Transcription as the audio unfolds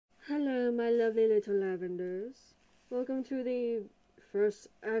my lovely little lavenders. Welcome to the first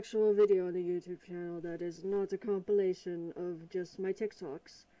actual video on the YouTube channel that is not a compilation of just my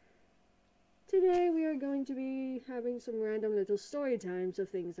TikToks. Today we are going to be having some random little story times of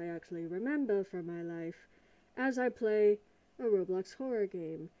things I actually remember from my life as I play a Roblox horror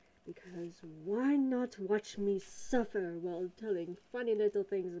game. Because why not watch me suffer while telling funny little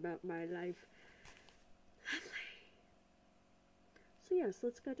things about my life? Lovely. So yes,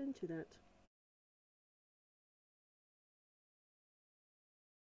 let's get into that.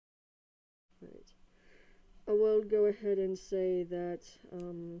 Right. I will go ahead and say that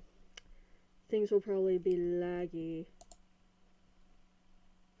things will probably be laggy,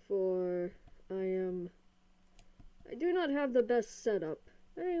 for I do not have the best setup.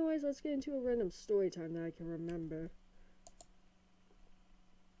 Anyways, let's get into a random story time that I can remember.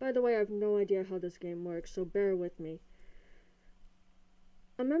 By the way, I have no idea how this game works, so bear with me.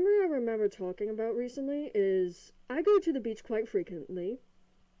 A memory I remember talking about recently is I go to the beach quite frequently.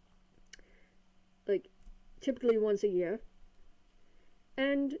 Like, typically once a year.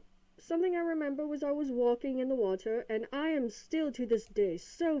 And something I remember was I was walking in the water, and I am still to this day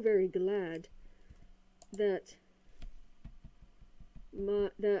so very glad that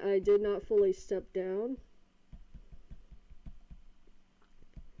I did not fully step down,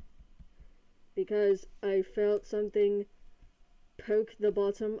 because I felt something poke the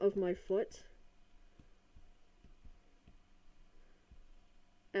bottom of my foot,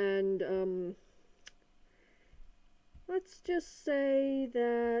 and let's just say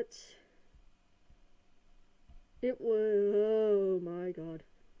that it was, oh my god.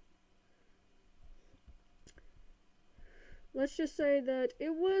 Let's just say that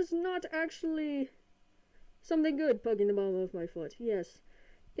it was not actually something good poking the bottom of my foot. Yes.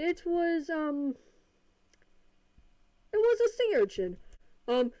 It was a sea urchin.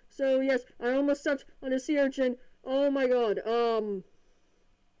 So yes, I almost stepped on a sea urchin. Oh my god.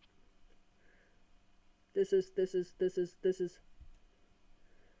 This is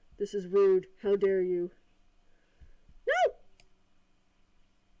rude. How dare you? No!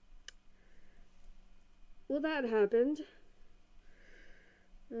 Well, that happened.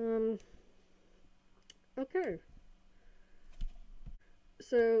 Okay.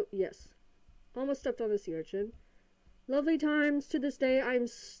 So, yes. Almost stepped on a sea urchin. Lovely times. To this day, I'm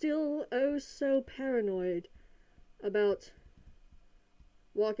still oh so paranoid about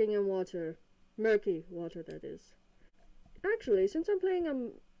walking in water. Murky water, that is. Actually, since I'm playing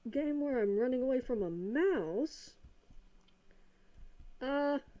a game where I'm running away from a mouse,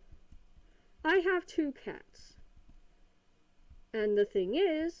 I have 2 cats. And the thing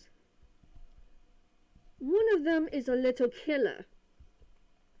is, one of them is a little killer.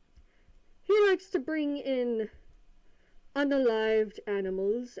 He likes to bring in unalived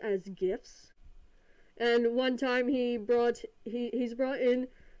animals as gifts. And one time he's brought in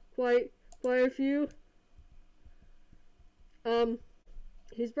quite a few.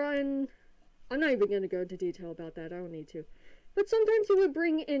 He's brought in, I'm not even gonna go into detail about that, I don't need to. But sometimes he would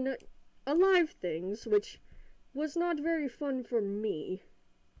bring in alive things, which was not very fun for me.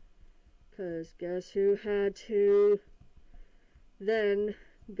 'Cause guess who had to then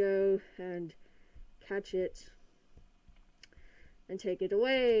go and catch it and take it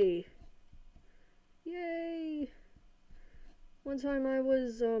away. Yay! One time I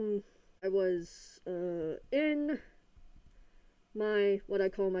was in my, what I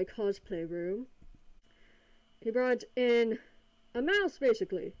call my cosplay room. He brought in a mouse,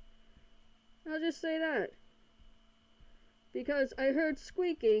 basically. I'll just say that. Because I heard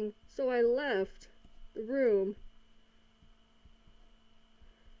squeaking, so I left the room.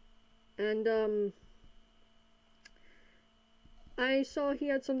 And, I saw he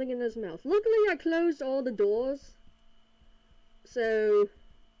had something in his mouth. Luckily, I closed all the doors, so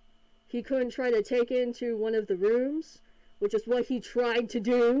he couldn't try to take it into one of the rooms, which is what he tried to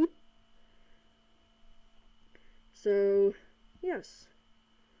do. So, yes.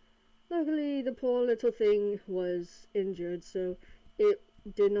 Luckily, the poor little thing was injured, so it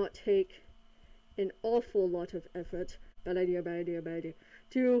did not take an awful lot of effort. Bad idea,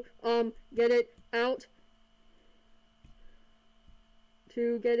 to, get it out.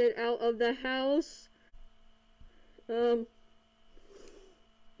 To get it out of the house.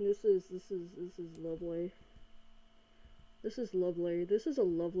 This is lovely. This is lovely. This is a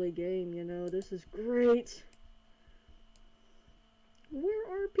lovely game, you know. This is great. Where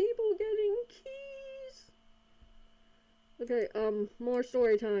are people getting keys? Okay, more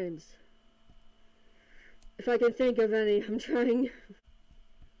story times. If I can think of any, I'm trying.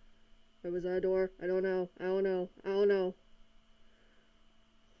 Where was that door? I don't know.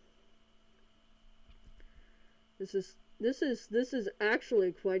 This is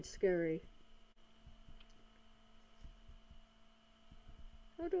actually quite scary.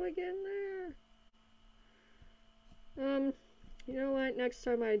 How do I get in there? You know what? Next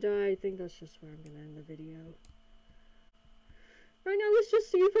time I die, I think that's just where I'm gonna end the video. Right now, let's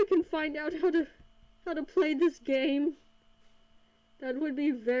just see if I can find out how to play this game. That would be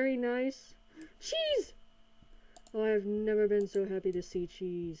very nice. Cheese! Oh, I've never been so happy to see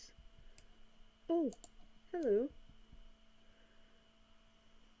cheese. Oh, hello.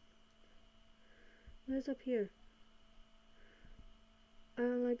 What is up here? I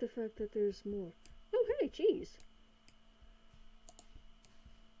don't like the fact that there's more. Oh, hey, cheese.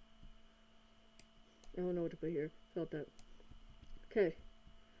 I don't know what to put here. Felt that. Okay.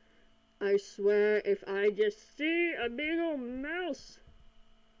 I swear, if I just see a big old mouse.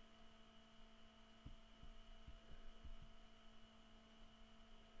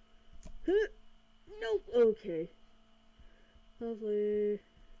 Huh. Nope. Okay. Lovely.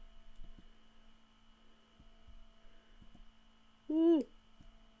 Ooh.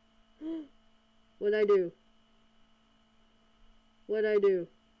 What'd I do? What'd I do?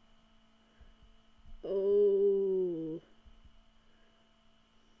 Oh.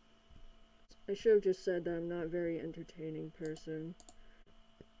 I should have just said that I'm not a very entertaining person.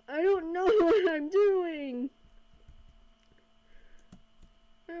 I don't know what I'm doing!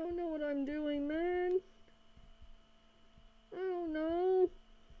 I don't know what I'm doing, man. I don't know.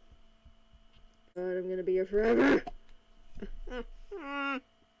 God, I'm gonna be here forever.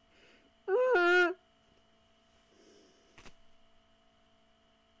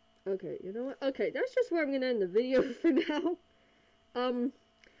 Okay, you know what? Okay, that's just where I'm gonna end the video for now.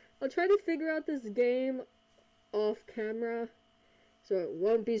 I'll try to figure out this game off camera so it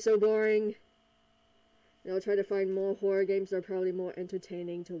won't be so boring. And I'll try to find more horror games that are probably more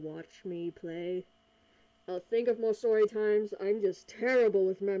entertaining to watch me play. I'll think of more story times. I'm just terrible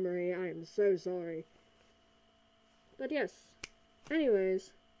with memory. I am so sorry. But yes.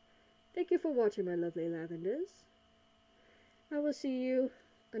 Anyways, thank you for watching, my lovely Lavenders. I will see you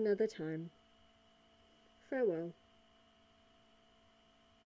another time. Farewell.